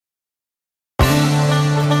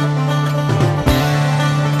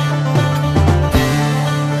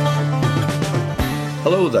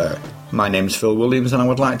there, my name's Phil Williams and I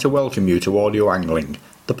would like to welcome you to Audio Angling,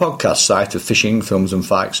 the podcast site of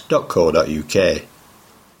fishingfilmsandfacts.co.uk.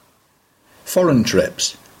 Foreign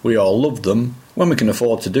trips. We all love them, when we can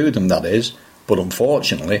afford to do them that is, but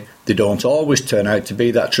unfortunately they don't always turn out to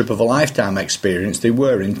be that trip of a lifetime experience they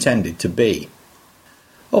were intended to be.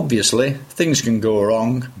 Obviously, things can go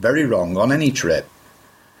wrong, very wrong on any trip.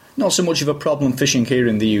 Not so much of a problem fishing here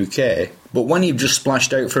in the UK, but when you've just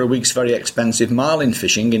splashed out for a week's very expensive marlin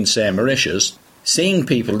fishing in, say, Mauritius, seeing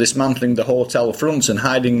people dismantling the hotel fronts and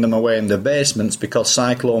hiding them away in the basements because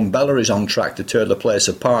Cyclone Bella is on track to tear the place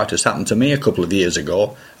apart, as happened to me a couple of years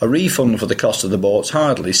ago, a refund for the cost of the boats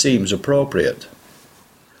hardly seems appropriate.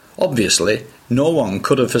 Obviously, no one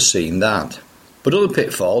could have foreseen that, but other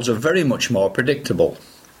pitfalls are very much more predictable.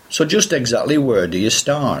 So just exactly where do you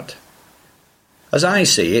start? As I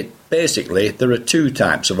see it, basically there are two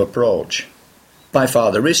types of approach. By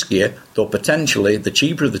far the riskier, though potentially the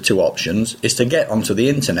cheaper of the two options, is to get onto the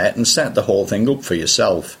internet and set the whole thing up for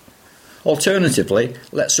yourself. Alternatively,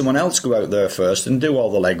 let someone else go out there first and do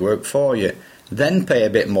all the legwork for you, then pay a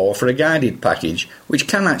bit more for a guided package, which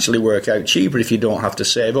can actually work out cheaper if you don't have to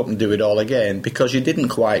save up and do it all again because you didn't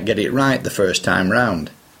quite get it right the first time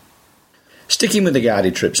round. Sticking with the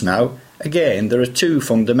guided trips now, again there are two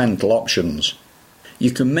fundamental options. You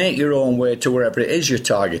can make your own way to wherever it is you're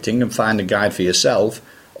targeting and find a guide for yourself,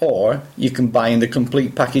 or you can buy in the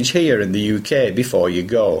complete package here in the UK before you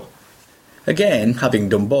go. Again, having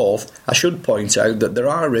done both, I should point out that there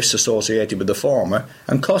are risks associated with the former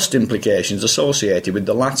and cost implications associated with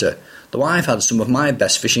the latter, though I've had some of my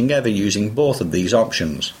best fishing ever using both of these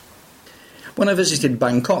options. When I visited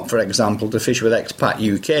Bangkok, for example, to fish with expat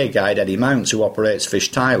UK guide Eddie Mounts, who operates Fish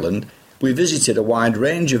Thailand, we visited a wide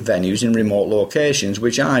range of venues in remote locations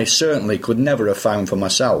which I certainly could never have found for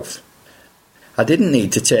myself. I didn't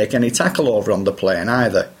need to take any tackle over on the plane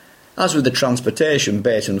either. As with the transportation,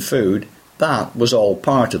 bait and food, that was all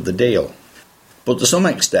part of the deal. But to some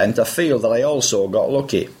extent I feel that I also got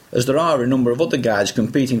lucky, as there are a number of other guides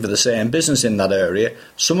competing for the same business in that area,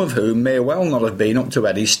 some of whom may well not have been up to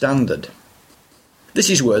Eddie's standard.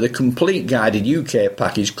 This is where the complete guided UK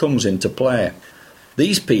package comes into play.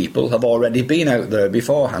 These people have already been out there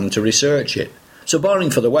beforehand to research it, so barring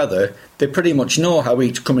for the weather, they pretty much know how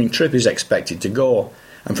each coming trip is expected to go,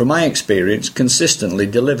 and from my experience consistently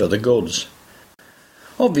deliver the goods.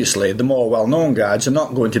 Obviously, the more well-known guides are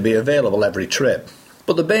not going to be available every trip,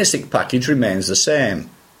 but the basic package remains the same.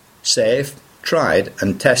 Safe, tried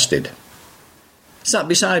and tested. Sat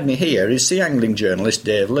beside me here is sea angling journalist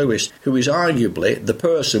Dave Lewis, who is arguably the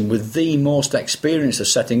person with the most experience of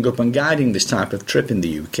setting up and guiding this type of trip in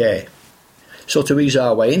the UK. So to ease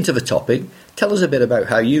our way into the topic, tell us a bit about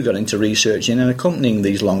how you got into researching and accompanying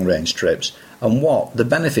these long-range trips, and what the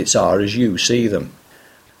benefits are as you see them.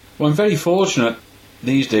 Well, I'm very fortunate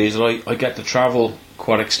these days that I get to travel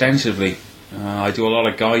quite extensively. I do a lot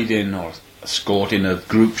of guiding or escorting of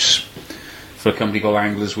groups for a company called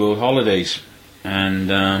Anglers World Holidays.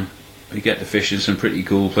 And we get to fish in some pretty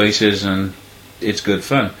cool places and it's good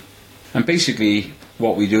fun. And basically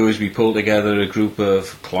what we do is we pull together a group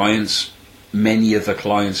of clients. Many of the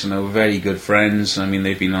clients are very good friends. I mean,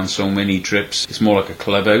 they've been on so many trips. It's more like a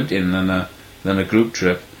club outing than a group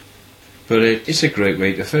trip. But it's a great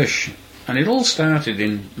way to fish. And it all started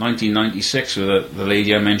in 1996 with the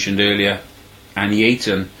lady I mentioned earlier, Annie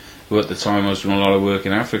Ayton, who at the time I was doing a lot of work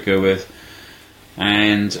in Africa with.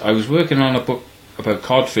 And I was working on a book about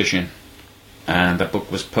cod fishing, and that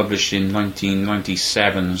book was published in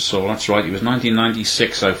 1997, so that's right, it was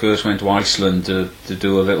 1996 I first went to Iceland to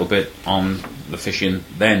do a little bit on the fishing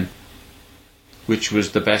then, which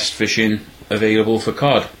was the best fishing available for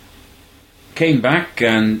cod. Came back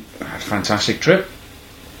and had a fantastic trip,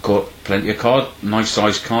 caught plenty of cod, nice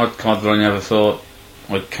sized cod that I never thought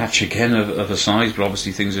I'd catch again of the size, but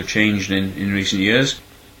obviously things have changed in recent years.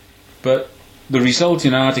 But the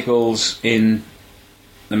resulting articles in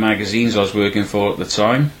the magazines I was working for at the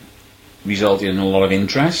time resulted in a lot of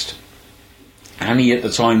interest. Annie at the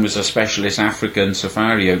time was a specialist African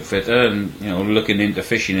safari outfitter and looking into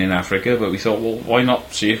fishing in Africa, but we thought, well, why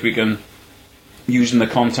not see if we can, using the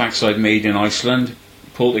contacts I'd made in Iceland,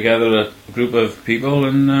 pull together a group of people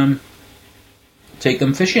and take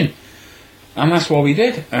them fishing. And that's what we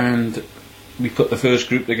did, and we put the first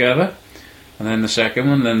group together, and then the second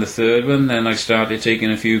one, then the third one. Then I started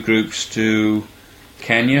taking a few groups to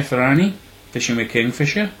Kenya for Annie, fishing with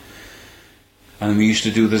kingfisher. And we used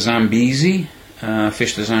to do the Zambezi,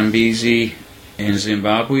 fish the Zambezi in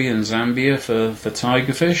Zimbabwe and Zambia for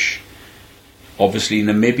tigerfish. Obviously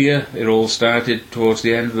Namibia, it all started towards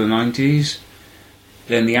the end of the 90s.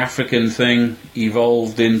 then the African thing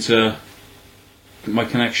evolved into my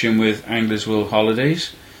connection with Anglers World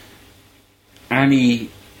Holidays. Annie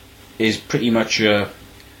is pretty much a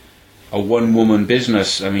one-woman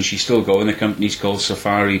business. I mean, she's still going. The company's called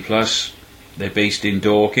Safari Plus. They're based in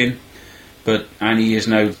Dorking. But Annie is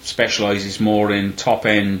now specialises more in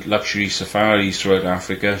top-end luxury safaris throughout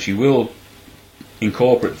Africa. She will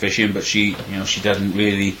incorporate fishing, but she doesn't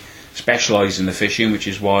really specialise in the fishing, which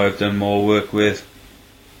is why I've done more work with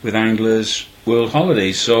Anglers World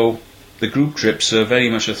Holidays. So the group trips are very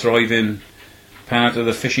much a thriving part of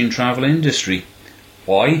the fishing travel industry.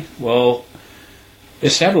 Why? Well,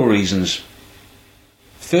 there's several reasons.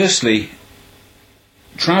 Firstly,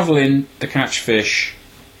 travelling to catch fish,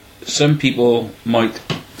 some people might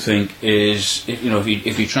think is,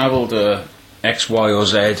 if you travel to X, Y or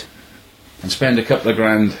Z and spend a couple of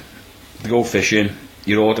grand to go fishing,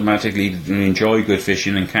 you're automatically going to enjoy good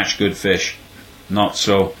fishing and catch good fish. Not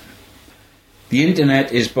so. The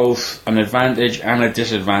internet is both an advantage and a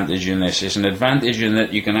disadvantage in this. It's an advantage in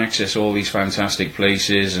that you can access all these fantastic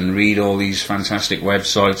places and read all these fantastic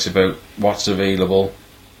websites about what's available.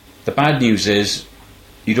 The bad news is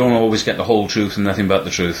you don't always get the whole truth and nothing but the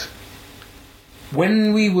truth.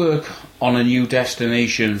 When we work on a new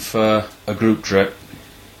destination for a group trip,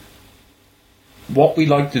 what we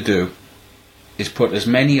like to do is put as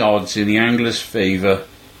many odds in the angler's favour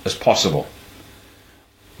as possible.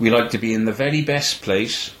 We like to be in the very best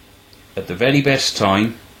place, at the very best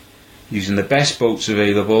time, using the best boats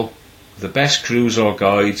available, the best crews or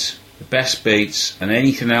guides, the best baits, and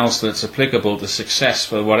anything else that's applicable to success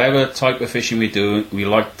for whatever type of fishing we do. We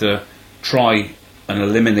like to try and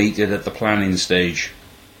eliminate it at the planning stage.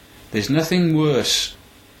 There's nothing worse,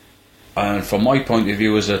 and from my point of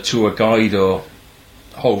view as a tour guide or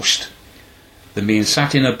host, than being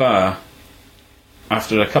sat in a bar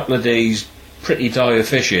after a couple of days pretty dire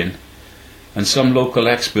fishing and some local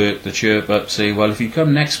expert to chirp up say, well, if you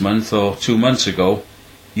come next month or 2 months ago,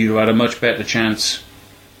 you'd have had a much better chance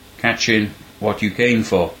catching what you came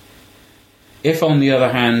for. If on the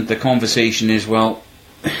other hand the conversation is, well,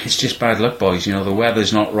 it's just bad luck, boys, the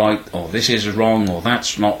weather's not right, or this is wrong, or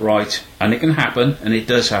that's not right, and it can happen, and it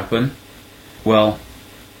does happen, well,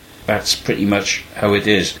 that's pretty much how it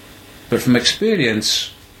is. But from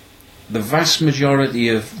experience, the vast majority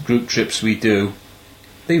of group trips we do,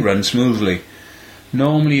 they run smoothly.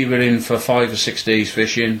 Normally we're in for 5 or 6 days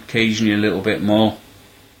fishing, occasionally a little bit more.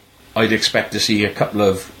 I'd expect to see a couple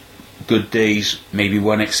of good days, maybe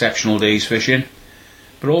one exceptional day's fishing.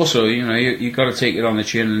 But also, you've got to take it on the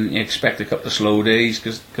chin and expect a couple of slow days,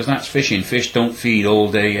 because that's fishing. Fish don't feed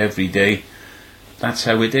all day, every day. That's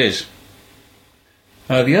how it is.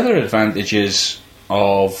 The other advantages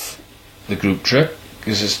of the group trip,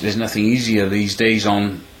 because there's nothing easier these days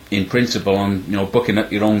in principle on booking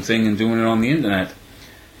up your own thing and doing it on the internet,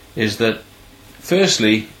 is that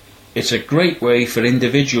firstly it's a great way for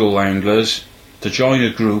individual anglers to join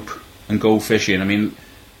a group and go fishing. I mean,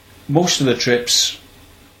 most of the trips,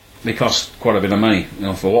 they cost quite a bit of money.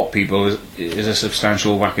 For what people is a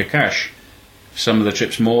substantial whack of cash. Some of the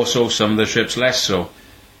trips more so, some of the trips less so.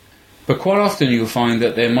 But quite often you'll find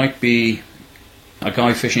that there might be a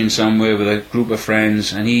guy fishing somewhere with a group of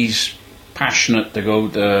friends, and he's passionate to go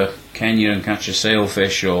to Kenya and catch a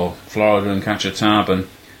sailfish, or Florida and catch a tarpon,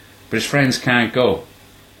 but his friends can't go.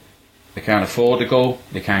 They can't afford to go,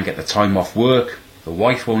 they can't get the time off work, the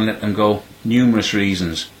wife won't let them go, numerous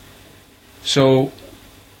reasons. So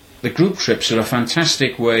the group trips are a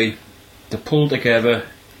fantastic way to pull together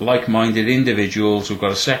like-minded individuals who've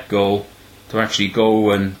got a set goal to actually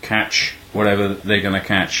go and catch whatever they're going to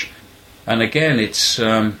catch. And again, it's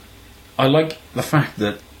I like the fact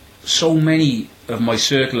that so many of my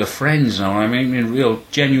circle of friends now, I mean real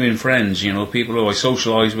genuine friends, people who I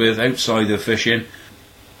socialise with outside of fishing,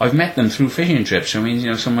 I've met them through fishing trips. I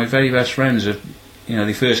mean, some of my very best friends have,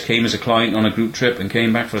 they first came as a client on a group trip and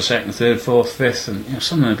came back for a second, third, fourth, fifth, and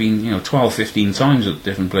some of them have been 12, 15 times at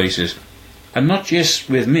different places. And not just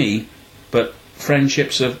with me, but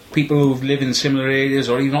friendships of people who live in similar areas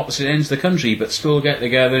or even opposite ends of the country but still get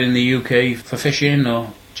together in the UK for fishing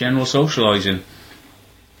or general socialising.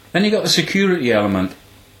 Then you got the security element.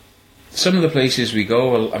 Some of the places we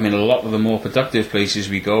go, a lot of the more productive places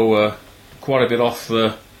we go are quite a bit off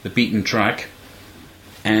the beaten track,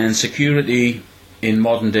 and security in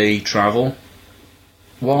modern day travel,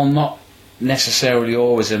 while not necessarily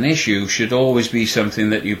always an issue, should always be something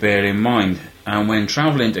that you bear in mind. And when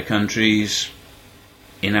travelling to countries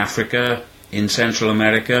in Africa, in Central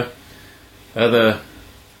America, other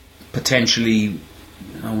potentially,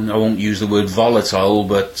 I won't use the word volatile,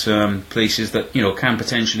 but places that can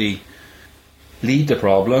potentially lead the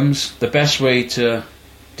problems. The best way to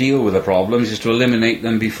deal with the problems is to eliminate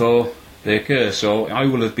them before they occur. So I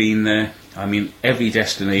will have been there. I mean, every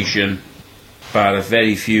destination, bar a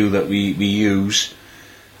very few that we use,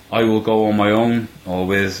 I will go on my own or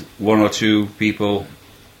with one or two people,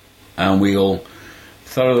 and we'll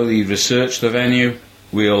thoroughly research the venue.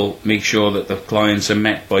 We'll make sure that the clients are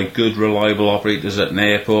met by good, reliable operators at an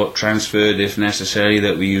airport, transferred if necessary,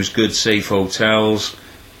 that we use good, safe hotels.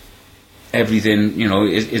 Everything,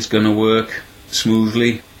 it's going to work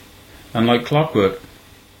smoothly and like clockwork.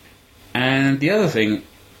 And the other thing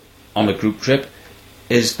on a group trip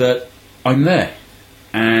is that I'm there.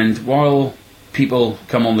 And while people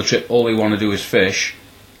come on the trip, all they want to do is fish,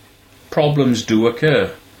 problems do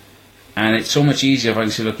occur. And it's so much easier if I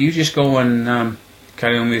can say, look, you just go and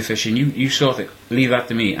carry on with your fishing, you sort it, leave that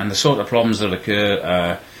to me. And the sort of problems that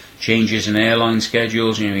occur, changes in airline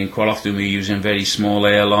schedules, quite often we're using very small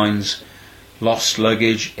airlines, lost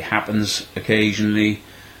luggage, it happens occasionally,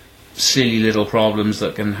 silly little problems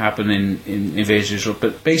that can happen in visitors.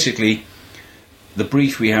 But basically, the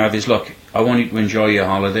brief we have is, look, I want you to enjoy your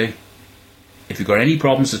holiday. If you've got any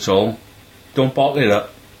problems at all, don't bottle it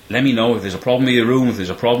up. Let me know if there's a problem with your room, if there's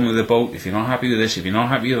a problem with the boat, if you're not happy with this, if you're not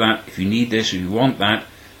happy with that, if you need this, if you want that,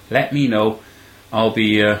 let me know. I'll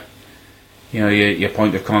be, your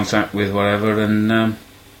point of contact with whatever, and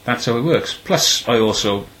that's how it works. Plus, I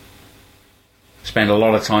also spend a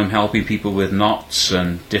lot of time helping people with knots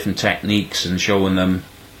and different techniques and showing them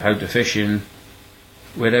how to fish in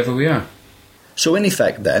wherever we are. So in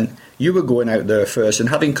effect then, you were going out there first and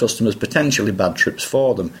having customers potentially bad trips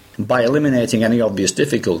for them. And by eliminating any obvious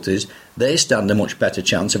difficulties, they stand a much better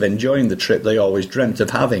chance of enjoying the trip they always dreamt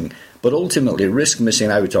of having, but ultimately risk missing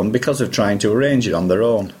out on because of trying to arrange it on their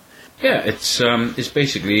own. Yeah, it's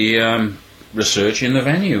basically researching the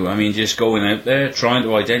venue. I mean, just going out there, trying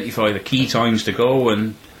to identify the key times to go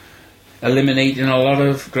and eliminating a lot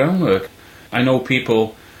of groundwork. I know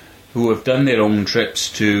people who have done their own trips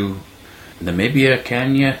to Namibia,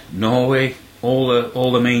 Kenya, Norway, all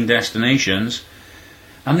the main destinations,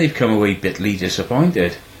 and they've come away bitterly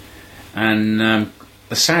disappointed. And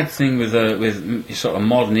the sad thing with sort of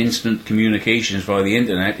modern instant communications via the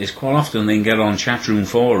internet is quite often they can get on chatroom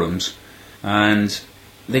forums and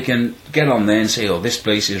they can get on there and say, oh, this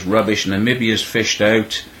place is rubbish, Namibia's fished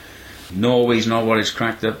out, Norway's not what it's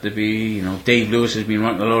cracked up to be, Dave Lewis has been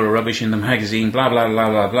writing a load of rubbish in the magazine, blah blah blah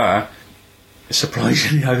blah blah.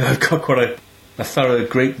 Surprisingly, I've got quite a thorough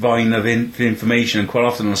grapevine of information, and quite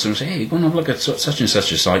often I'll say, hey, go and have a look at such and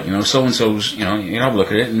such a site, so-and-so's, you have a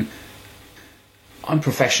look at it. And I'm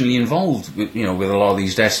professionally involved with a lot of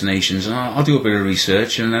these destinations, and I'll do a bit of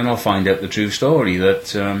research, and then I'll find out the true story,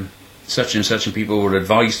 that such and such people were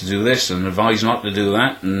advised to do this and advised not to do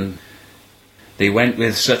that, and they went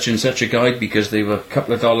with such and such a guide because they were a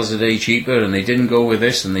couple of dollars a day cheaper, and they didn't go with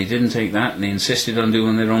this and they didn't take that, and they insisted on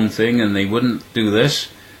doing their own thing and they wouldn't do this.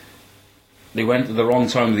 They went at the wrong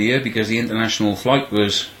time of the year because the international flight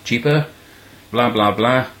was cheaper, blah blah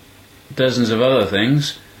blah, dozens of other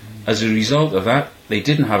things. As a result of that, they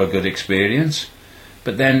didn't have a good experience.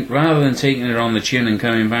 But then, rather than taking it on the chin and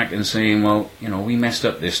coming back and saying, well, we messed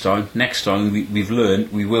up this time, next time we've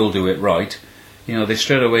learned, we will do it right, they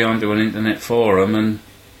straight away onto an internet forum and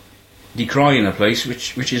decrying a place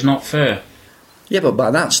which is not fair. Yeah, but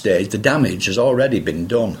by that stage, the damage has already been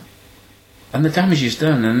done. And the damage is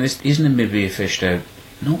done, and this isn't Namibia fished out.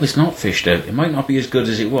 No, it's not fished out. It might not be as good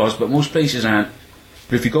as it was, but most places aren't.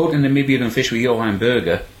 But if you go to Namibia and fish with Johan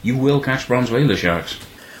Berger, you will catch bronze whaler sharks.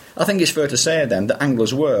 I think it's fair to say then that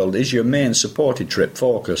Anglers World is your main supported trip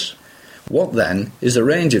focus. What then is the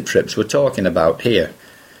range of trips we're talking about here?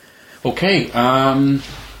 Okay,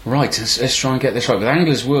 right, let's try and get this right. With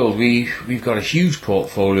Anglers World, we've got a huge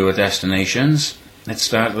portfolio of destinations. Let's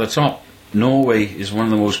start at the top. Norway is one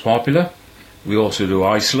of the most popular. We also do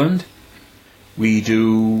Iceland. We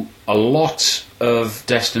do a lot of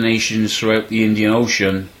destinations throughout the Indian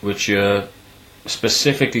Ocean, which are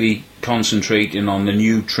specifically concentrating on the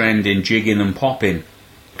new trend in jigging and popping,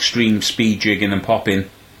 extreme speed jigging and popping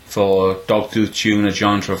for dogtooth tuna,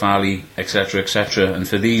 giant trevally, etc., etc. And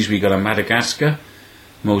for these we got a Madagascar,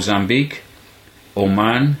 Mozambique,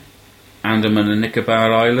 Oman, Andaman and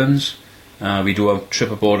Nicobar Islands. We do a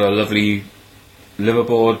trip aboard a lovely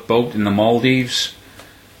liveaboard boat in the Maldives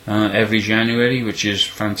every January, which is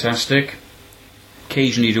fantastic.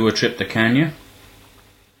 Occasionally do a trip to Kenya.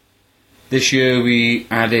 This year we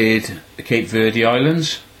added the Cape Verde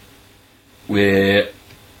Islands. We're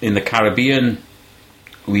in the Caribbean.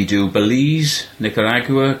 We do Belize,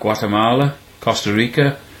 Nicaragua, Guatemala, Costa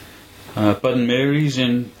Rica, Bud and Mary's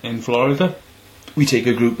in Florida, we take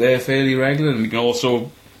a group there fairly regularly, and we can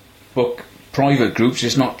also book private groups.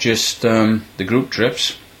 It's not just the group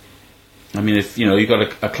trips. I mean, if you've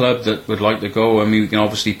got a club that would like to go, I mean, we can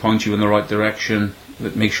obviously point you in the right direction,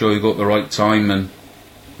 make sure you go at the right time and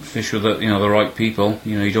fish with the right people.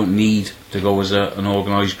 You don't need to go as an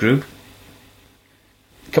organised group.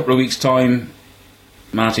 A couple of weeks' time,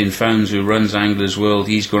 Martin Founds, who runs Anglers World,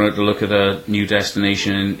 he's going out to look at a new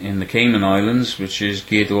destination in the Cayman Islands, which is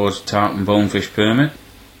geared towards tarpon bonefish permit.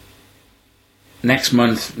 Next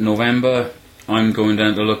month, November, I'm going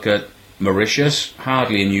down to look at Mauritius.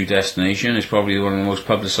 Hardly a new destination. It's probably one of the most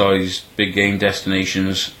publicised big game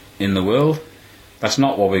destinations in the world. That's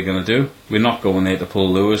not what we're going to do. We're not going there to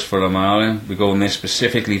pull lures for a marlin. We're going there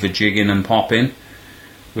specifically for jigging and popping,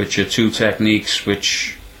 which are two techniques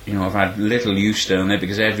which I've had little use down there,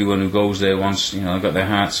 because everyone who goes there wants, got their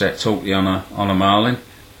heart set totally on a marlin.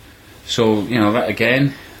 So that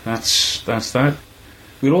again, that's that.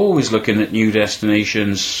 We're always looking at new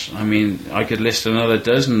destinations. I mean, I could list another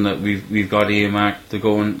dozen that we've got earmarked to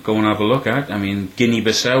go and have a look at. I mean,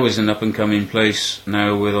 Guinea-Bissau is an up-and-coming place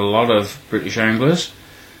now with a lot of British anglers.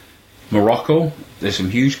 Morocco, there's some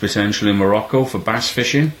huge potential in Morocco for bass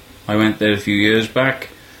fishing. I went there a few years back,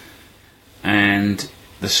 and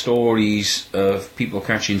the stories of people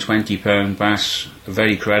catching 20-pound bass are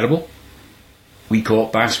very credible. We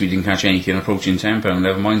caught bass, we didn't catch anything approaching 10 pound,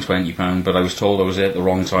 never mind 20 pound, but I was told I was there at the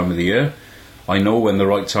wrong time of the year. I know when the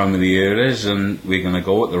right time of the year is, and we're going to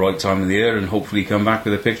go at the right time of the year and hopefully come back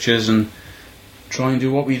with the pictures and try and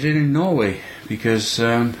do what we did in Norway. Because,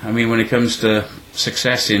 when it comes to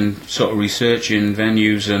success in sort of researching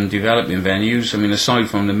venues and developing venues, aside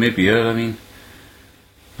from Namibia,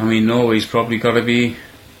 Norway's probably got to be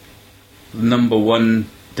the number one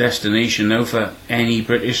destination now for any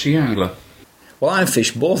British sea angler. Well, I've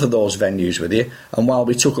fished both of those venues with you, and while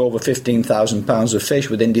we took over 15,000 pounds of fish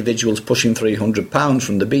with individuals pushing 300 pounds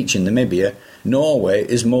from the beach in Namibia, Norway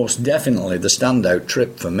is most definitely the standout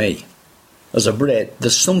trip for me. As a Brit,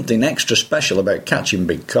 there's something extra special about catching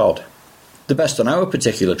big cod. The best on our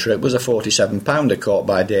particular trip was a 47-pounder caught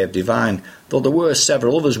by Dave Devine, though there were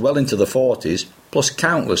several others well into the 40s, plus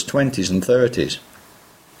countless 20s and 30s.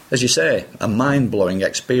 As you say, a mind-blowing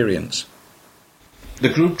experience. The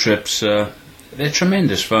group trips, they're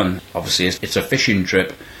tremendous fun. Obviously, it's a fishing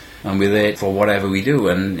trip, and we're there for whatever we do.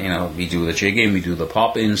 And we do the jigging, we do the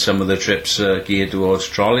popping. Some of the trips are geared towards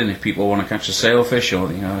trolling if people want to catch a sailfish,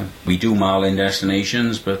 or we do marlin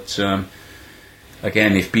destinations. But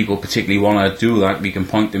again, if people particularly want to do that, we can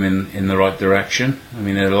point them in the right direction.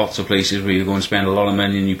 There are lots of places where you go and spend a lot of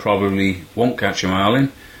money and you probably won't catch a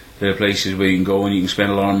marlin. There are places where you can go and you can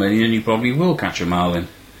spend a lot of money and you probably will catch a marlin.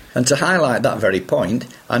 And to highlight that very point,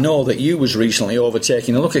 I know that you was recently over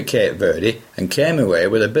taking a look at Cape Verde and came away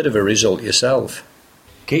with a bit of a result yourself.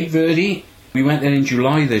 Cape Verde, we went there in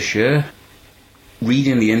July this year.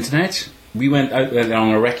 Reading the internet, we went out there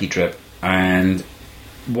on a recce trip, and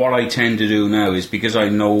what I tend to do now is, because I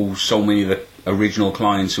know so many of the original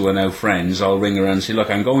clients who are now friends, I'll ring around and say,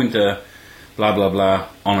 look, I'm going to blah blah blah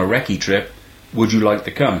on a recce trip, would you like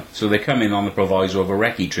to come? So they come in on the proviso of a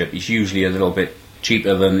recce trip. It's usually a little bit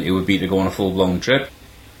cheaper than it would be to go on a full-blown trip,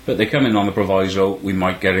 but they come in on the proviso we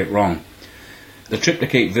might get it wrong. The trip to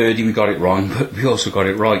Cape Verde, we got it wrong, but we also got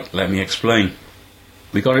it right. Let me explain.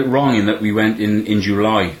 We got it wrong in that we went in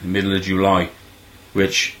July, the middle of July,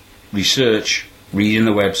 which research, reading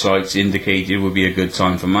the websites, indicated would be a good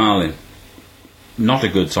time for marlin. Not a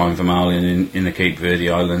good time for marlin in the Cape Verde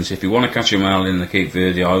Islands. If you want to catch a marlin in the Cape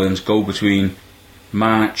Verde Islands, go between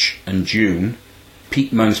March and June,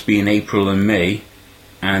 peak months being April and May,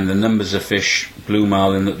 and the numbers of fish, blue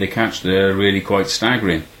marlin, that they catch there are really quite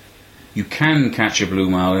staggering. You can catch a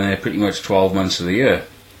blue marlin there pretty much 12 months of the year,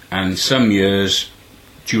 and some years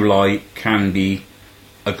July can be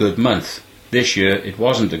a good month. This year it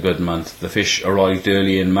wasn't a good month. The fish arrived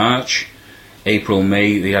early in March. April,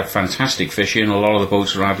 May, they had fantastic fishing. A lot of the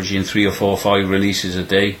boats were averaging 3 or 4 or 5 releases a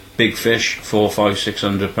day. Big fish, 400, 500,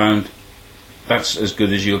 600 pound. That's as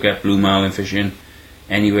good as you'll get blue marlin fishing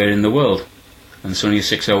anywhere in the world, and it's only a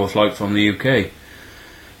 6-hour flight from the UK.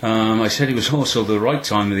 I said it was also the right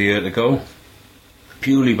time of the year to go.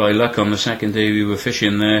 Purely by luck, on the second day we were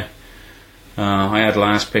fishing there, I had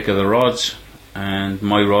last pick of the rods, and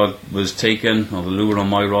my rod was taken, or the lure on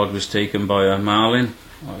my rod was taken by a marlin.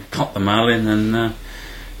 I caught the marlin, and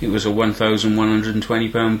it was a 1,120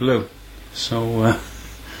 pound blue. So I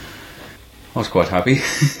was quite happy.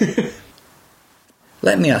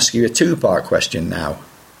 Let me ask you a two-part question now.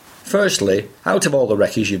 Firstly, out of all the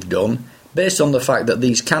recce's you've done, based on the fact that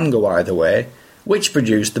these can go either way, which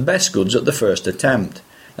produced the best goods at the first attempt?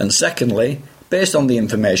 And secondly, Based on the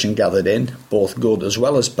information gathered in, both good as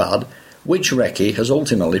well as bad, which recce has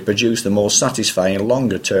ultimately produced the most satisfying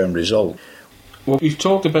longer-term result? Well, we've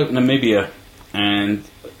talked about Namibia, and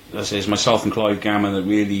as I say, it's myself and Clive Gammon that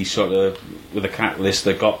really sort of, with a catalyst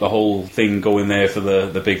that got the whole thing going there for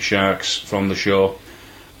the big sharks from the shore.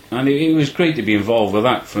 And it was great to be involved with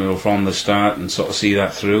that from the start and sort of see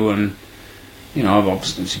that through. And, I'm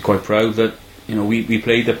obviously quite proud that, we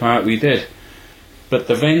played the part we did. But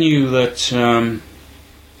the venue that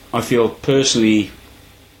I feel personally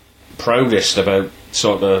proudest about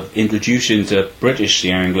sort of introducing to British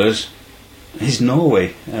sea anglers is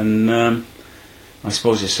Norway. And I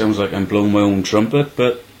suppose it sounds like I'm blowing my own trumpet,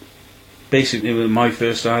 but basically it was my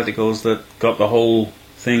first articles that got the whole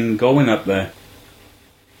thing going up there.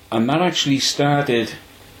 And that actually started,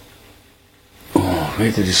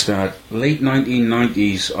 where did it start? Late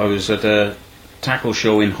 1990s. I was at a tackle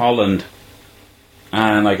show in Holland,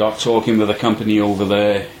 and I got talking with a company over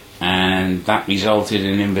there, and that resulted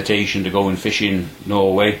in an invitation to go and fish in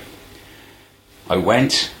Norway. I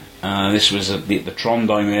went. This was at the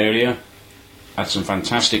Trondheim area. Had some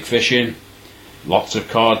fantastic fishing, lots of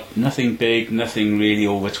cod, nothing big, nothing really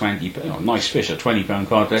over 20. Nice fish, a 20-pound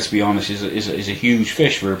cod. Let's be honest, is a huge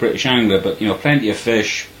fish for a British angler. But plenty of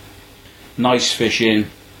fish, nice fishing,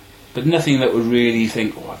 but nothing that would really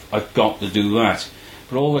think, I've got to do that.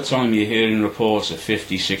 But all the time you're hearing reports of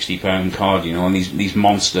 50, 60-pound cod, and these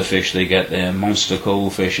monster fish they get there, monster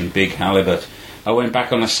coalfish and big halibut. I went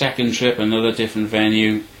back on a second trip, another different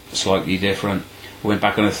venue, slightly different. I went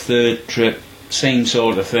back on a third trip, same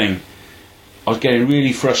sort of thing. I was getting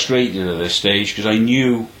really frustrated at this stage because I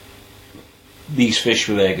knew these fish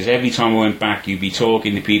were there, because every time I went back you'd be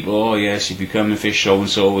talking to people, oh yes, if you come and fish so and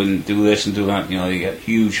so and do this and do that, you get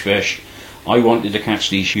huge fish. I wanted to catch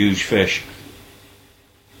these huge fish.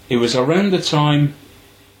 It was around the time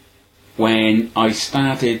when I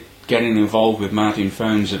started getting involved with Martin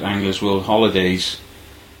Founds at Anglers World Holidays,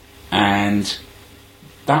 and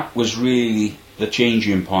that was really the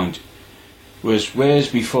changing point. Whereas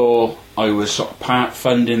before I was sort of part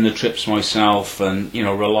funding the trips myself and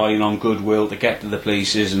relying on goodwill to get to the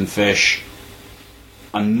places and fish,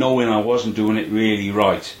 and knowing I wasn't doing it really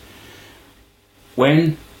right.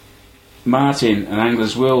 When Martin and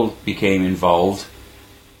Anglers World became involved,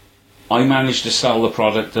 I managed to sell the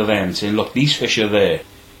product to them, saying, look, these fish are there.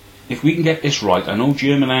 If we can get this right, I know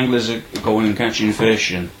German anglers are going and catching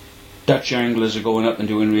fish, and Dutch anglers are going up and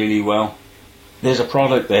doing really well. There's a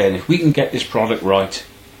product there, and if we can get this product right,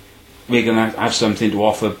 we're going to have something to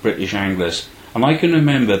offer British anglers. And I can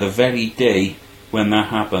remember the very day when that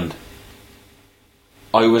happened.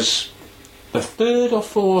 I was the third or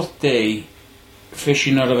fourth day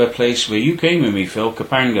fishing out of a place where you came with me, Phil,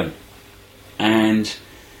 Kapangan. And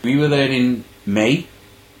we were there in May.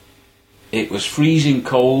 It was freezing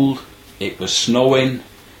cold. It was snowing.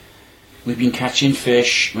 We've been catching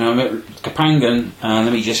fish. Kapangan,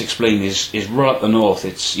 let me just explain, is right up the north.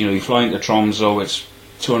 It's, you fly into Tromsø. It's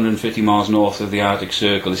 250 miles north of the Arctic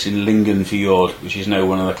Circle. It's in Lingen Fjord, which is now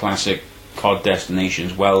one of the classic cod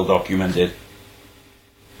destinations, well documented.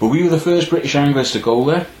 But we were the first British anglers to go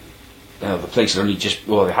there. The place had it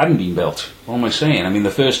hadn't been built. What am I saying?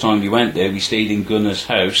 The first time we went there, we stayed in Gunnar's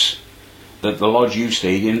house. The lodge you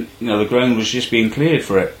stayed in, the ground was just being cleared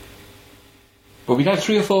for it. But we'd had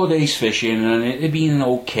 3 or 4 days fishing, and it had been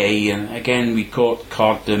okay. And again, we caught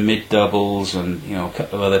cod, the mid doubles, and a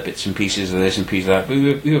couple of other bits and pieces of this and pieces of that.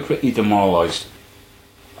 But we were pretty demoralised.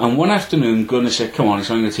 And one afternoon, Gunnar said, "Come on, I'm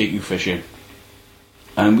going to take you fishing."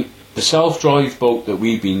 And the self-drive boat that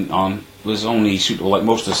we'd been on was only suitable, like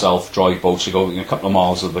most of the self-drive boats, to go a couple of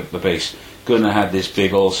miles of the base. Gunnar had this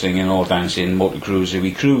big all singing, all dancing motor cruiser.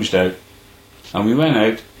 We cruised out, and we went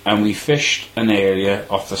out and we fished an area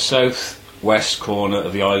off the south-west corner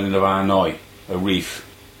of the island of Arnøy, a reef.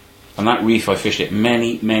 And that reef I fished it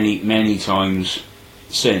many, many, many times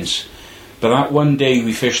since. But that one day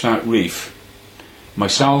we fished that reef,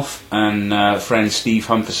 myself and friend Steve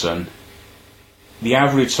Humperson, the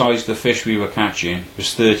average size of the fish we were catching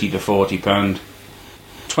was 30 to 40 pound,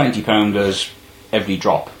 20 pounders every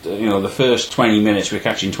drop. The first 20 minutes we were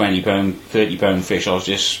catching 20 pound, 30 pound fish. I was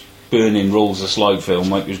just burning rolls of slide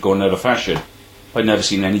film like it was going out of fashion. I'd never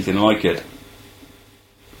seen anything like it.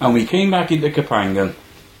 And we came back into Kapangan,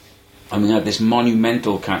 and we had this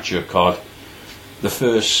monumental catch of cod. The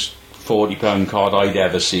first 40 pound cod I'd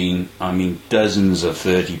ever seen. Dozens of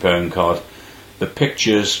 30 pound cod. The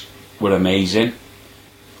pictures were amazing.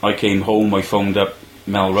 I came home, I phoned up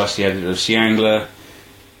Mel Russ, the editor of Sea Angler.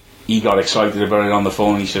 He got excited about it on the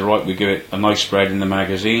phone. He said, right, we'll give it a nice spread in the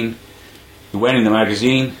magazine. We went in the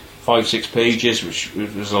magazine, 5-6 pages, which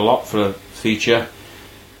was a lot for a feature.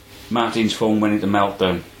 Martin's phone went into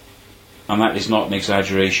meltdown, and that is not an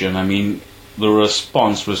exaggeration. I mean, the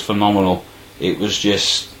response was phenomenal. It was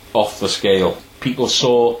just off the scale. People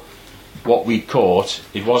saw what we caught.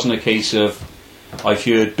 It wasn't a case of, I've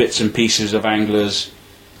heard bits and pieces of anglers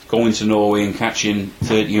going to Norway and catching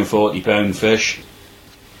 30 and 40 pound fish.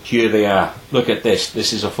 Here they are. Look at this.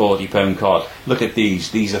 This is a 40 pound cod. Look at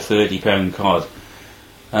these. These are 30 pound cod.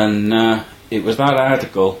 And it was that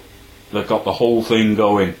article that got the whole thing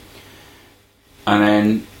going. And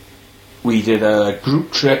then we did a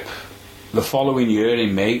group trip the following year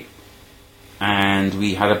in May, and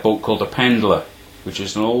we had a boat called the Pendler, which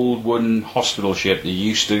is an old wooden hospital ship that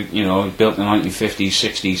used to, built in the 1950s,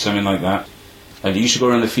 60s, something like that. And it used to go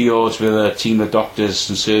around the fjords with a team of doctors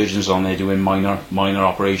and surgeons on there doing minor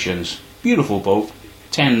operations. Beautiful boat,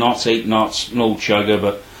 10 knots, 8 knots, an old chugger,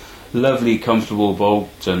 but lovely, comfortable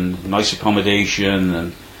boat and nice accommodation,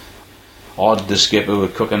 and the skipper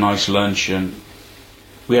would cook a nice lunch, and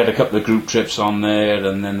we had a couple of group trips on there.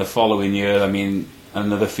 And then the following year,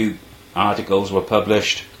 another few articles were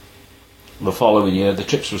published. The following year, the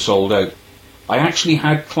trips were sold out. I actually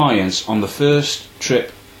had clients on the first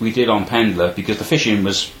trip we did on Pendler, because the fishing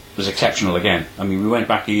was exceptional again. We went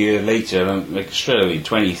back a year later and straight away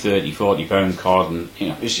 20, 30, 40 pound cod, and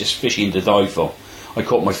it was just fishing to die for. I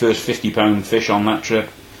caught my first 50 pound fish on that trip.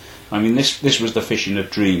 This was the fishing of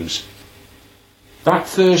dreams. That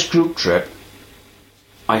first group trip,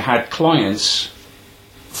 I had clients,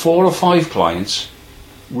 4 or 5 clients,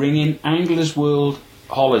 ringing Anglers World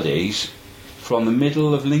Holidays from the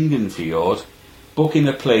middle of Lingen Fjord, booking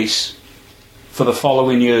a place for the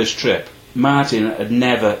following year's trip. Martin had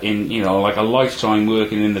never, in like a lifetime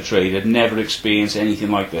working in the trade, had never experienced anything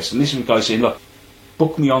like this. And this was a guy saying, look,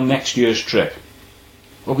 book me on next year's trip.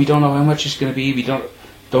 Well, we don't know how much it's going to be. We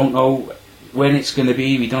don't know when it's going to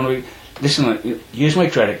be. We don't know. Listen, here's my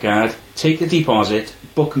credit card. Take the deposit.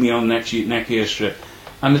 Book me on next year's trip.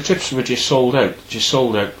 And the trips were just sold out.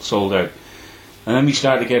 And then we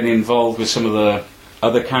started getting involved with some of the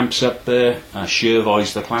other camps up there.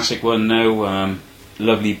 Shervoy's the classic one now.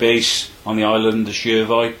 Lovely base on the island of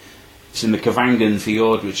Shervoy. It's in the Kavangen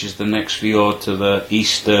Fjord, which is the next fjord to the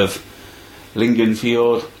east of Lingen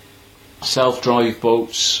Fjord. Self-drive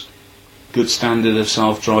boats, good standard of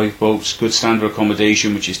self-drive boats, good standard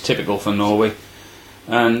accommodation, which is typical for Norway,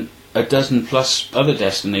 and a dozen plus other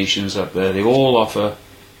destinations up there. They all offer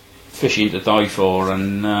fishing to die for.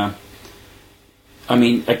 And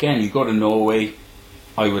again, you go to Norway,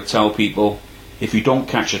 I would tell people, if you don't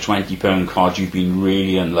catch a 20 pound cod, you've been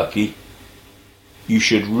really unlucky. You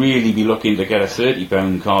should really be looking to get a 30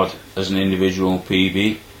 pound cod as an individual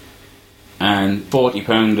PB. And 40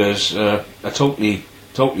 pounders are totally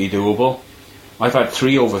doable. I've had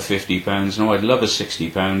 3 over 50 pounds now. I'd love a 60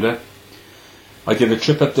 pounder. I did a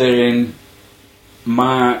trip up there in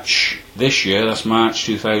March this year, that's March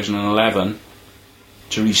 2011,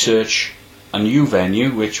 to research a new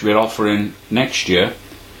venue which we're offering next year.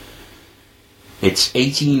 It's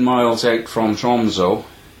 18 miles out from Tromsø,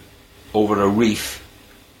 over a reef,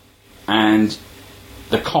 and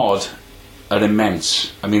the cod are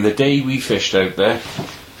immense. The day we fished out there,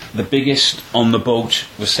 the biggest on the boat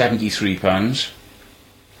was 73 pounds.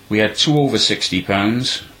 We had 2 over 60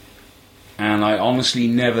 pounds, and I honestly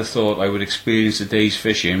never thought I would experience a day's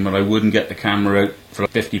fishing where I wouldn't get the camera out for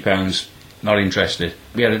 50 pounds. Not interested.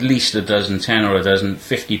 We had at least a dozen, 10 or a dozen,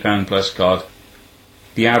 50 pound plus cod.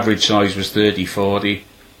 The average size was 30, 40.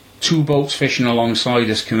 2 boats fishing alongside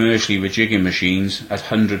us commercially with jigging machines at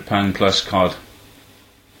 100 pound plus cod.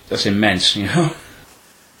 That's immense,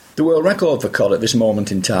 The world record for cod at this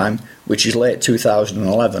moment in time, which is late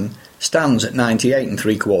 2011, stands at 98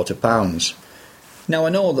 3/4 pounds. Now, I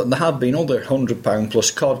know that there have been other 100 pound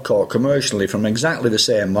plus cod caught commercially from exactly the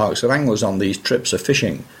same marks that anglers on these trips are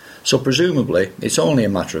fishing, so presumably it's only a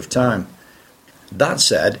matter of time. That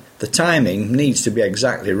said, the timing needs to be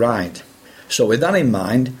exactly right. So with that in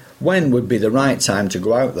mind, when would be the right time to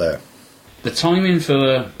go out there? The timing for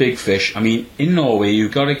the big fish, in Norway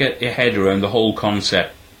you've got to get your head around the whole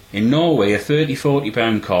concept. In Norway, a 30-40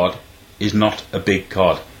 pound cod is not a big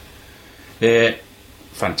cod. They're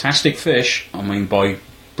fantastic fish. By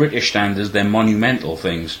British standards, they're monumental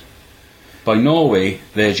things. By Norway,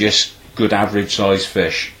 they're just good average size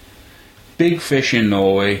fish. Big fish in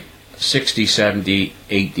Norway, 60, 70,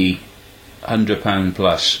 80, 100 pound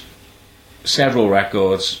plus. Several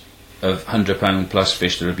records of 100 pound plus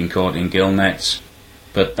fish that have been caught in gill nets.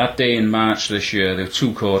 But that day in March this year, there were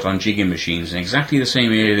 2 caught on jigging machines in exactly the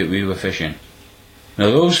same area that we were fishing. Now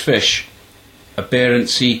those fish are Barents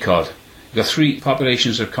sea cod. We've got 3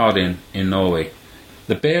 populations of cod in Norway.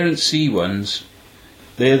 The Barents Sea ones,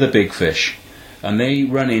 they're the big fish, and they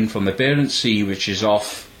run in from the Barents Sea, which is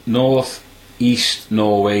off north, east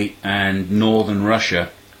Norway and northern Russia,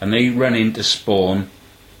 and they run in to spawn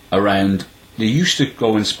around. They used to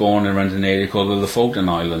go and spawn around an area called the Lofoten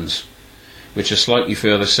Islands, which are slightly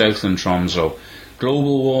further south than Tromsø.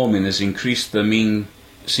 Global warming has increased the mean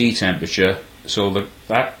sea temperature, so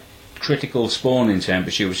that critical spawning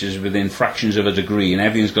temperature, which is within fractions of a degree, and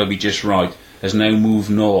everything's got to be just right, has now moved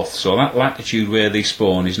north. So that latitude where they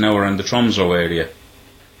spawn is now around the Tromsø area.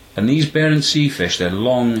 And these Barents Sea fish, they're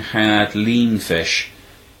long, hard, lean fish.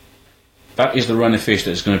 That is the run of fish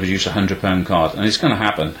that's going to produce a £100 cod, and it's going to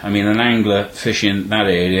happen. I mean, an angler fishing that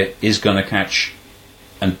area is going to catch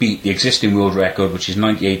and beat the existing world record, which is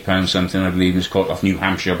 £98 something, I believe. It was caught off New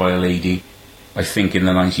Hampshire by a lady, I think in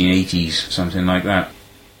the 1980s, something like that.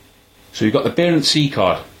 So you've got the Barents Sea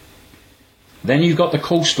cod. Then you've got the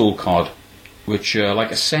coastal cod, which are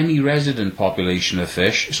like a semi-resident population of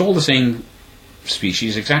fish. It's all the same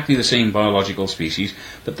species, exactly the same biological species,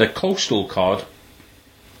 but the coastal cod,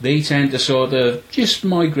 they tend to sort of just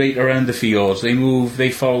migrate around the fjords. They move,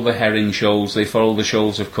 they follow the herring shoals, they follow the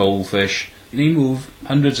shoals of coalfish. They move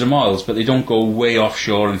hundreds of miles, but they don't go way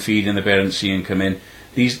offshore and feed in the Barents Sea and come in.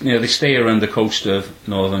 These, they stay around the coast of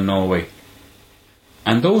northern Norway.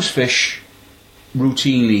 And those fish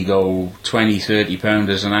routinely go 20, 30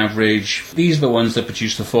 pounders on average. These are the ones that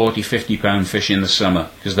produce the 40, 50 pound fish in the summer,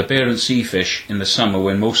 because the Barents Sea fish in the summer,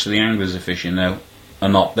 when most of the anglers are fishing now, are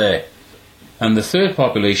not there. And the third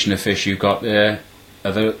population of fish you've got there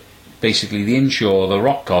are basically the inshore, the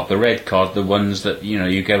rock cod, the red cod, the ones that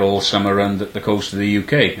you get all summer around the coast of the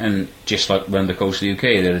UK. And just like around the coast of the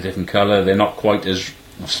UK, they're a different colour. They're not quite as,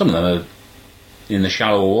 some of them are in the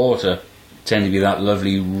shallow water, tend to be that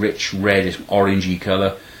lovely rich red orangey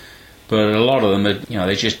colour, but a lot of them are,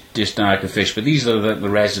 they're just darker fish. But these are the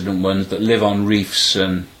resident ones that live on reefs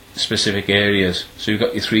and specific areas. So you've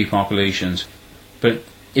got your 3 populations, but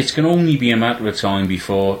it's going to only be a matter of time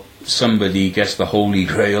before somebody gets the holy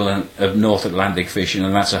grail of North Atlantic fishing,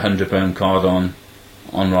 and that's a £100 cod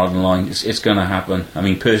on rod and line. It's going to happen. I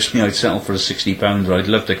mean, personally, I'd settle for a 60 pounder. I'd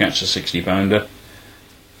love to catch a 60 pounder,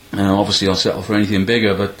 and obviously I'll settle for anything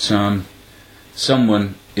bigger, but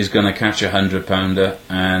someone is going to catch a 100 pounder,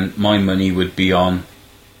 and my money would be on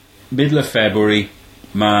middle of February,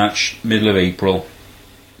 March, middle of April,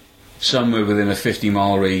 somewhere within a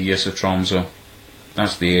 50-mile radius of Tromsø.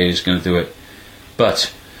 That's the area that's going to do it.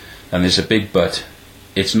 But, and there's a big but,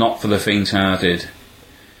 it's not for the faint-hearted.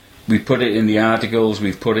 We put it in the articles,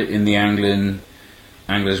 we've put it in the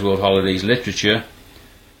Anglers World Holidays literature.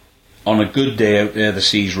 On a good day out there, the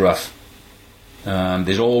sea's rough.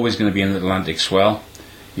 There's always going to be an Atlantic swell.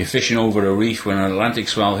 You're fishing over a reef. When an Atlantic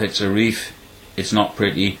swell hits a reef, it's not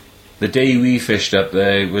pretty. The day we fished up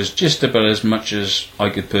there was just about as much as I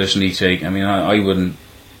could personally take. I mean, I wouldn't.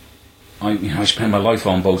 I spent my life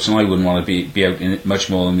on boats, and I wouldn't want to be out in it much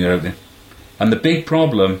more than we're out in. And the big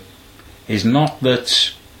problem is not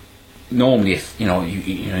that normally, if you know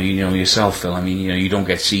yourself, Phil. I mean, you don't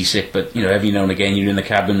get seasick, but every now and again you're in the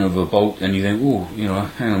cabin of a boat and you think,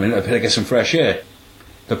 hang on a minute, I better get some fresh air.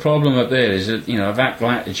 The problem up there is that at that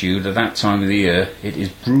latitude, at that time of the year, it is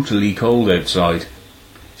brutally cold outside.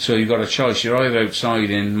 So you've got a choice. You're either outside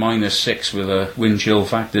in -6 with a wind chill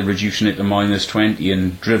factor reducing it to -20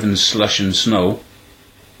 and driven slush and snow,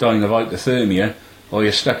 dying of hypothermia, or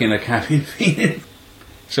you're stuck in a cabin feeding.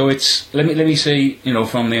 So it's let me say,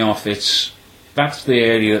 from the off, that's the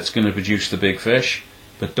area that's going to produce the big fish,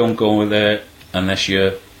 but don't go there unless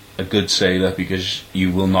you're a good sailor, because you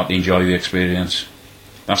will not enjoy the experience.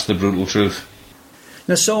 That's the brutal truth.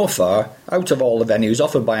 Now, so far, out of all the venues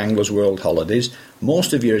offered by Anglers World Holidays,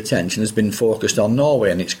 most of your attention has been focused on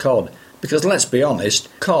Norway and its cod, because let's be honest,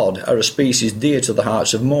 cod are a species dear to the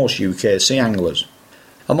hearts of most UK sea anglers.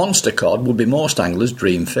 A monster cod would be most anglers'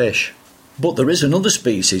 dream fish. But there is another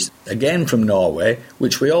species, again from Norway,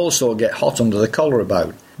 which we also get hot under the collar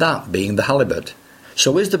about, that being the halibut.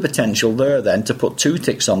 So is the potential there then to put 2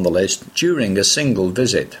 ticks on the list during a single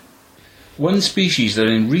visit? One species that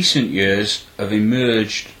in recent years have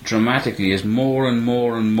emerged dramatically as more and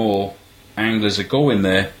more and more anglers are going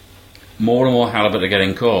there, more and more halibut are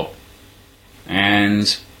getting caught.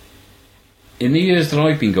 And in the years that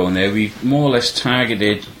I've been going there, we've more or less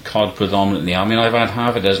targeted cod predominantly. I mean, I've had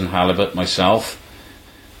half a dozen halibut myself,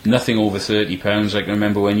 nothing over 30 pounds. I can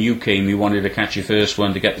remember when you came, we wanted to catch your first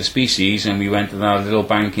one to get the species, and we went to that little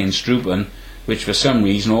bank in Strupen, which for some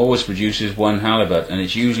reason always produces 1 halibut, and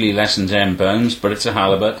it's usually less than 10 pounds, but it's a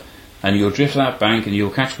halibut, and you'll drift that bank and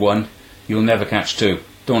you'll catch 1, you'll never catch 2.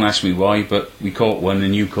 Don't ask me why, but we caught one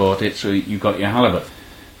and you caught it, so you got your halibut.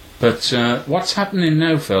 But what's happening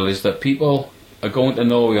now, Phil, is that people are going to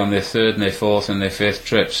Norway on their third and their fourth and their fifth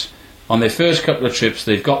trips. On their first couple of trips,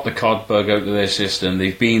 they've got the cod bug out of their system.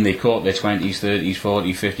 They caught their 20s, 30s,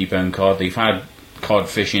 40, 50 pound cod. They've had cod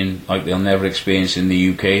fishing like they'll never experience in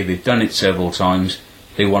the UK. They've done it several times.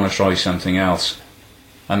 They want to try something else.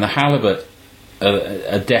 And the halibut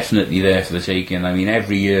are definitely there for the taking. I mean,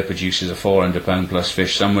 every year produces a 400 pound plus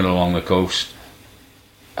fish somewhere along the coast.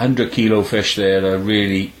 100 kilo fish there are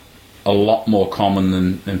really a lot more common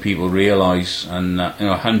than people realise. And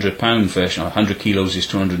 100 pound fish, 100 kilos is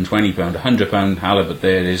 220 pound. 100 pound halibut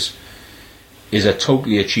there is a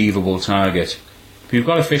totally achievable target. But you've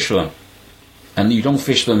got to fish for them, and you don't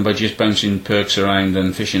fish them by just bouncing perks around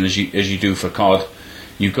and fishing as you do for cod.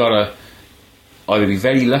 You've got to either be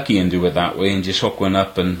very lucky and do it that way and just hook one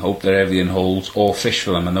up and hope that everything holds, or fish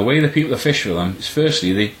for them. And the way that people fish for them is,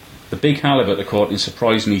 firstly, the big halibut are caught in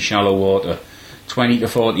surprisingly shallow water. 20 to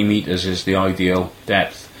 40 metres is the ideal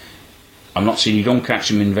depth. I'm not saying you don't catch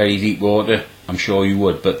them in very deep water, I'm sure you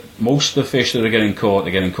would, but most of the fish that are getting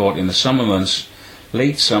caught in the summer months,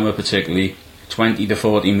 late summer particularly, 20 to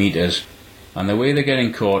 40 metres. And the way they're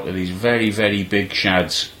getting caught are these very, very big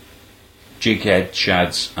shads, jighead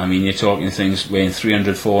shads. I mean, you're talking things weighing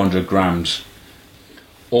 300, 400 grams,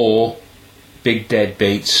 or big dead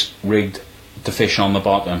baits rigged to fish on the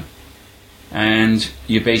bottom. And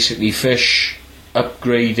you basically fish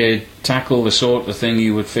upgraded tackle, the sort of thing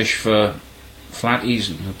you would fish for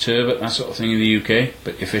flatties, turbot, that sort of thing in the UK,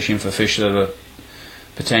 but you're fishing for fish that are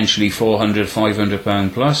potentially 400, 500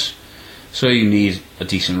 pound plus. So you need a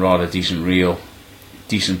decent rod, a decent reel,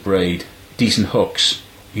 decent braid, decent hooks.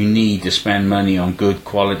 You need to spend money on good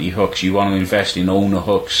quality hooks. You want to invest in owner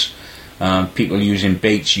hooks. People using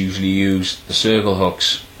baits usually use the circle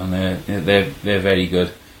hooks, and they're very good.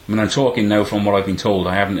 I mean, I'm talking now from what I've been told.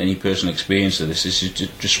 I haven't any personal experience of this. This is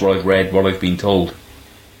just what I've read, what I've been told.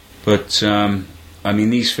 But, I mean,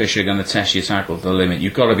 these fish are going to test your tackle to the limit.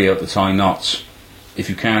 You've got to be able to tie knots. If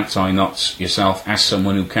you can't tie knots yourself, ask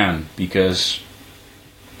someone who can, because,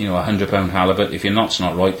 a 100 pound halibut, if your knot's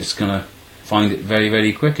not right, it's going to find it very,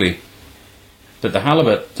 very quickly. But the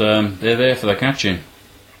halibut, they're there for the catching.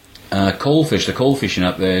 Coalfish, the coal fishing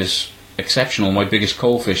up there is exceptional. My biggest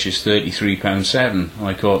coalfish is 33 pound 7.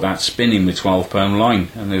 I caught that spinning with 12 pound line,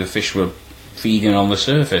 and the fish were feeding on the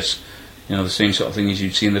surface. The same sort of thing as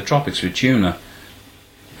you'd see in the tropics with tuna.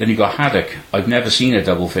 Then you've got haddock. I've never seen a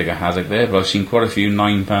double figure haddock there, but I've seen quite a few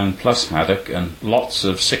 9 pound plus haddock, and lots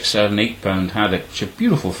of 6, 7, 8 pound haddock, which are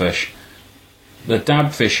beautiful fish. The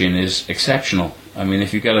dab fishing is exceptional. I mean,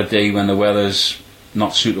 if you get a day when the weather's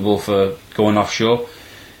not suitable for going offshore,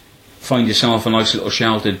 find yourself a nice little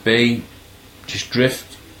sheltered bay, just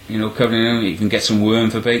drift, covering in. You can get some worm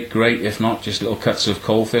for bait, great. If not, just little cuts of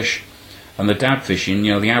coalfish. And the dab fishing,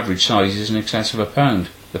 the average size is in excess of a pound.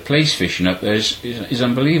 The place fishing up there is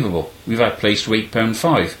unbelievable. We've had placed to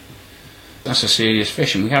 £8.5. That's a serious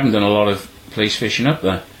fish, and we haven't done a lot of place fishing up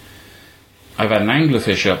there. I've had an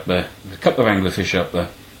anglerfish up there, a couple of anglerfish up there.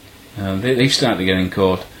 They've started getting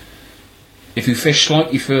caught. If you fish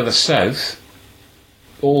slightly further south,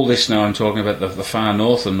 all this now I'm talking about the far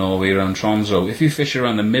north of Norway, around Tromsø. If you fish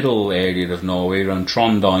around the middle area of Norway, around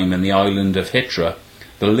Trondheim and the island of Hitra,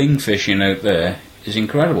 the ling fishing out there is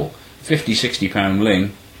incredible. 50, 60 pound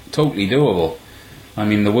ling, totally doable. I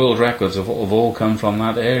mean, the world records have all come from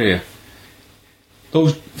that area.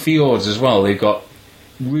 Those fjords as well, they've got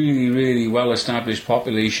really, really well established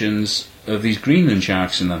populations of these Greenland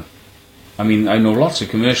sharks in them. I mean, I know lots of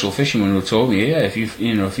commercial fishermen who told me,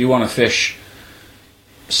 if you want to fish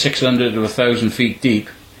 600 or 1,000 feet deep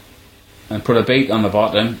and put a bait on the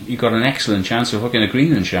bottom, you've got an excellent chance of hooking a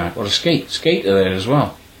Greenland shark, or a skater there as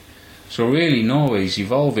well. So really, Norway's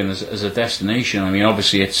evolving as a destination. I mean,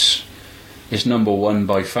 obviously it's number one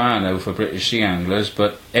by far now for British sea anglers,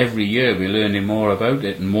 but every year we're learning more about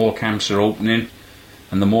it, and more camps are opening,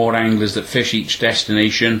 and the more anglers that fish each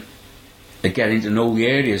destination are getting to know the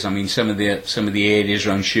areas. I mean, some of the areas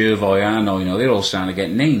around Shervoy, Arno, they're all starting to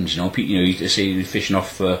get names. People, you see they're fishing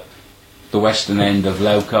off the western end of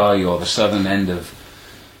Laukay, or the southern end of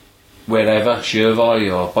wherever,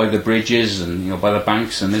 Shervoy, or by the bridges and by the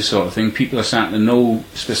banks and this sort of thing. People are starting to know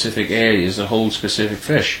specific areas that hold specific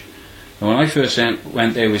fish. And when I first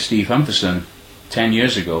went there with Steve Humperson 10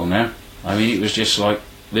 years ago now, I mean, it was just like,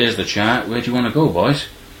 there's the chart, where do you want to go, boys?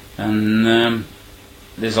 And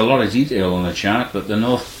there's a lot of detail on the chart, but the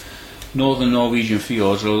northern Norwegian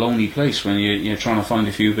fjords are a lonely place when you're trying to find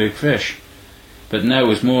a few big fish. But now,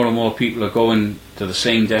 as more and more people are going to the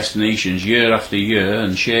same destinations year after year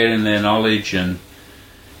and sharing their knowledge and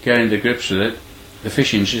getting to grips with it, the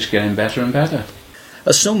fishing's just getting better and better.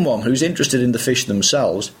 As someone who's interested in the fish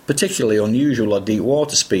themselves, particularly unusual or deep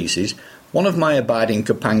water species, one of my abiding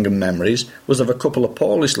Copangan memories was of a couple of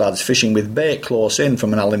Polish lads fishing with bait close in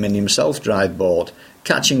from an aluminium self-drive board,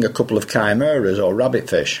 catching a couple of chimeras or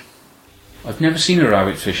rabbitfish. I've never seen a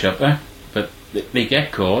rabbitfish up there, but they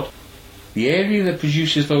get caught. The area that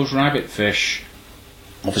produces those rabbitfish,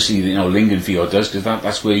 obviously, Lingenfjord does, because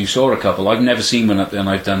that's where you saw a couple. I've never seen one up there, and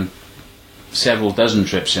I've done several dozen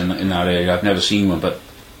trips in that area. I've never seen one, but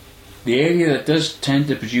the area that does tend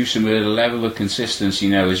to produce them with a level of consistency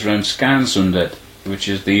now is around Skansundet, which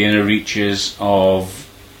is the inner reaches of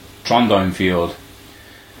Trondheim Fjord.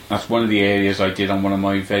 That's one of the areas I did on one of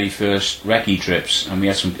my very first recce trips, and we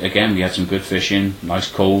had some good fishing,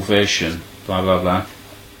 nice cold fish and blah blah blah.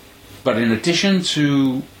 But in addition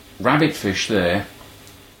to rabbitfish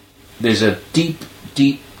there's a deep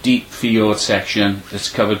fjord section that's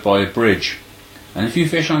covered by a bridge. And if you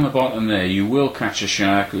fish on the bottom there, you will catch a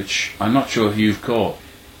shark, which I'm not sure if you've caught.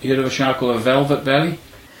 You heard of a shark called a velvet belly?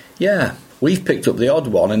 Yeah, we've picked up the odd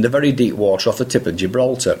one in the very deep water off the tip of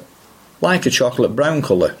Gibraltar. Like a chocolate brown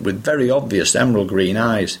colour, with very obvious emerald green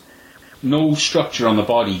eyes. No structure on the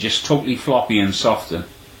body, just totally floppy and soft. And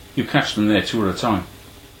you catch them there 2 at a time.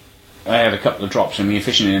 I had a couple of drops, and we were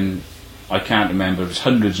fishing in, I can't remember, it was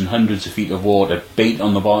hundreds and hundreds of feet of water, bait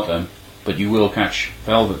on the bottom, but you will catch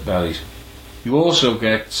velvet bellies. You also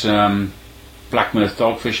get blackmouth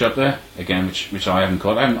dogfish up there, again, which I haven't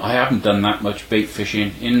caught. I haven't done that much bait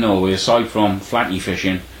fishing in Norway, aside from flatty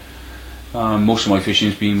fishing. Most of my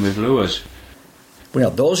fishing's been with lures. We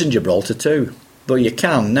had those in Gibraltar too, though you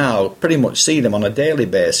can now pretty much see them on a daily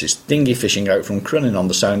basis, dinghy fishing out from Crunnin on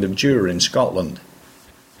the Sound of Jura in Scotland.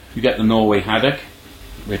 You get the Norway haddock,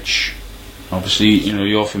 which obviously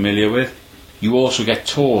you're familiar with. You also get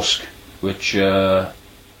torsk, which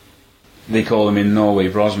they call them in Norway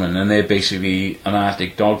brosman, and they're basically an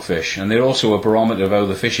Arctic dogfish, and they're also a barometer of how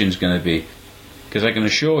the fishing's going to be. Because I can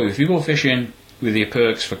assure you, if you go fishing with your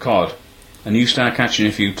perks for cod and you start catching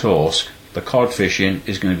a few torsk, the cod fishing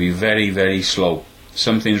is going to be very, very slow.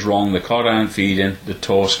 Something's wrong, the cod aren't feeding, the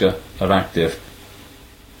torsk are active.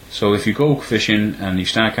 So if you go fishing and you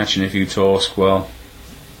start catching a few torsk, well,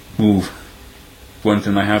 move. One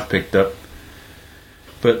thing I have picked up.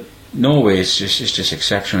 But Norway is just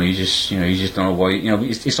exceptional. You just don't know why.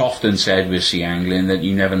 It's often said with sea angling that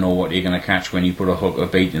you never know what you're going to catch when you put a hook or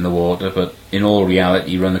bait in the water. But in all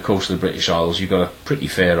reality, around the coast of the British Isles, you've got a pretty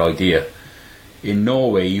fair idea. In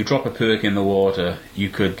Norway, you drop a perk in the water, you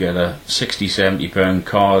could get a 60-70 pound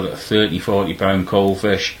cod, a 30-40 pound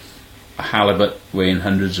coalfish, a halibut weighing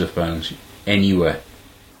hundreds of pounds, anywhere.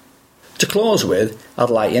 To close with, I'd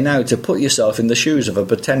like you now to put yourself in the shoes of a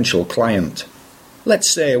potential client. Let's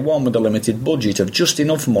say one with a limited budget of just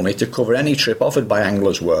enough money to cover any trip offered by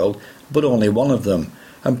Anglers World, but only one of them,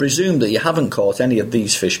 and presume that you haven't caught any of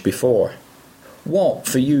these fish before. What,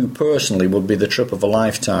 for you personally, would be the trip of a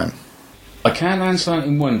lifetime? I can't answer that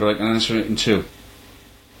in one, but I can answer it in two.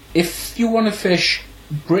 If you want to fish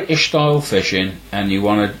British-style fishing, and you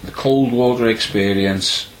want the cold water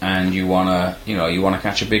experience, and you want to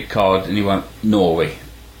catch a big cod, and you want Norway.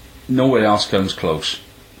 Nowhere else comes close.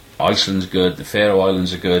 Iceland's good, the Faroe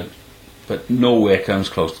Islands are good, but nowhere comes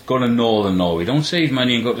close. Go to northern Norway. Don't save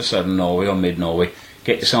money and go to southern Norway or mid-Norway.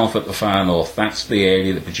 Get yourself at the far north. That's the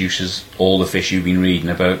area that produces all the fish you've been reading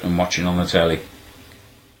about and watching on the telly.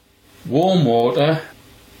 Warm water,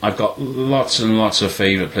 I've got lots and lots of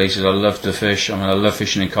favourite places I love to fish. I love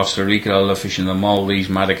fishing in Costa Rica, I love fishing in the Maldives,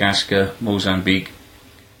 Madagascar, Mozambique.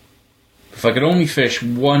 If I could only fish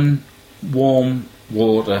one warm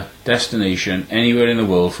water destination anywhere in the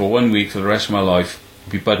world for 1 week for the rest of my life,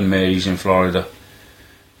 it'd be Bud and Mary's in Florida.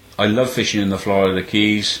 I love fishing in the Florida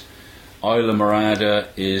Keys. Isla Morada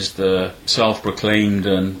is the self-proclaimed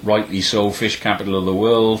and rightly so fish capital of the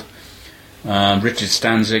world. Richard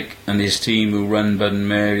Stanczyk and his team who run Bud and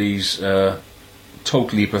Mary's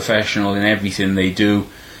totally professional in everything they do.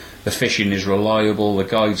 The fishing is reliable, the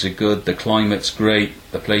guides are good, the climate's great,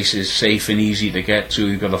 the place is safe and easy to get to,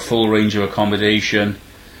 you've got a full range of accommodation.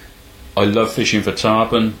 I love fishing for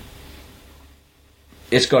tarpon.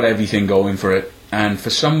 It's got everything going for it, and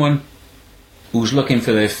for someone who's looking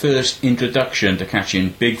for their first introduction to catching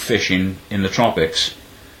big fish in the tropics,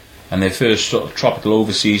 and their first sort of tropical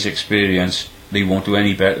overseas experience, they won't do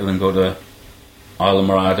any better than go to Isla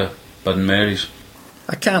Morada, Bud and Mary's.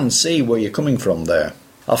 I can see where you're coming from there.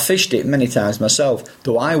 I've fished it many times myself,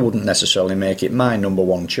 though I wouldn't necessarily make it my number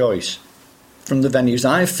one choice. From the venues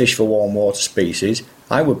I've fished for warm water species,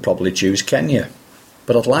 I would probably choose Kenya.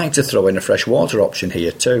 But I'd like to throw in a freshwater option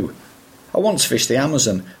here too. I once fished the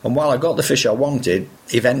Amazon, and while I got the fish I wanted,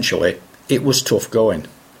 eventually, it was tough going.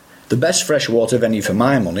 The best freshwater venue for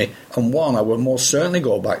my money, and one I will most certainly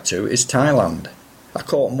go back to, is Thailand. I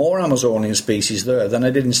caught more Amazonian species there than I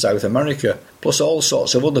did in South America, plus all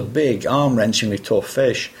sorts of other big, arm-wrenchingly tough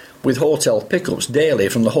fish, with hotel pickups daily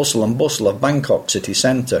from the hustle and bustle of Bangkok city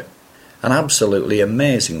centre. An absolutely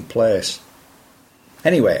amazing place.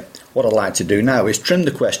 Anyway, what I'd like to do now is trim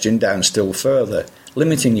the question down still further,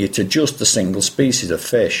 limiting you to just a single species of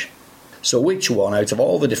fish. So which one out of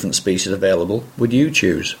all the different species available would you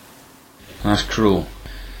choose? That's cruel.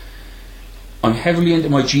 I'm heavily into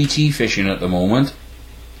my GT fishing at the moment,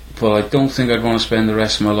 but I don't think I'd want to spend the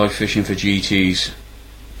rest of my life fishing for GTs.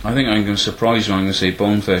 I think I'm going to surprise you, I'm going to say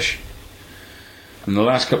bonefish. In the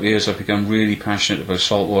last couple of years I've become really passionate about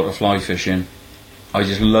saltwater fly fishing. I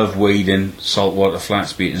just love wading saltwater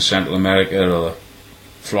flats, be it in Central America or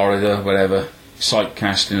Florida, whatever, sight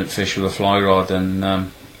casting at fish with a fly rod,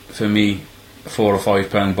 and for me, a 4 or 5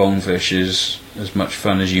 pound bonefish is as much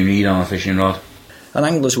fun as you need on a fishing rod. And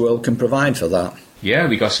Anglers World can provide for that. Yeah,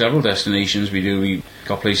 we got several destinations. We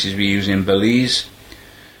got places we use in Belize.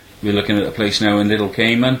 We're looking at a place now in Little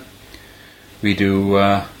Cayman. We do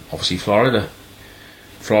obviously Florida.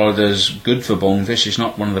 Florida's good for bonefish. It's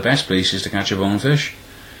not one of the best places to catch a bonefish,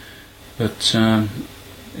 but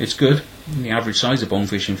it's good. The average size of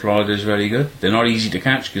bonefish in Florida is very good. They're not easy to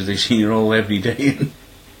catch because they see you all every day,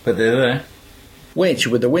 but they're there. Which,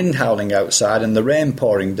 with the wind howling outside and the rain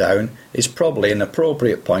pouring down, is probably an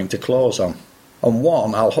appropriate point to close on. And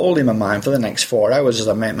one I'll hold in my mind for the next 4 hours as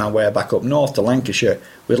I make my way back up north to Lancashire,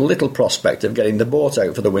 with little prospect of getting the boat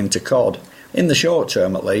out for the winter cod, in the short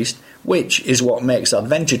term at least, which is what makes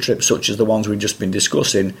adventure trips such as the ones we've just been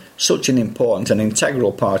discussing such an important and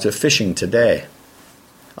integral part of fishing today.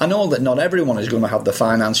 I know that not everyone is going to have the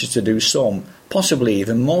finances to do some, possibly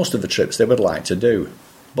even most of the trips they would like to do.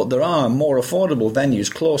 But there are more affordable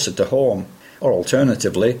venues closer to home, or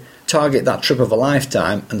alternatively, target that trip of a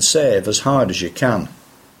lifetime and save as hard as you can.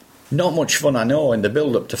 Not much fun, I know, in the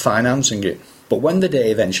build-up to financing it, but when the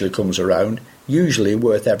day eventually comes around, usually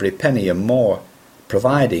worth every penny and more,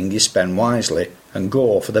 providing you spend wisely and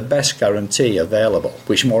go for the best guarantee available,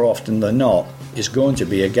 which more often than not is going to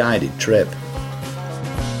be a guided trip.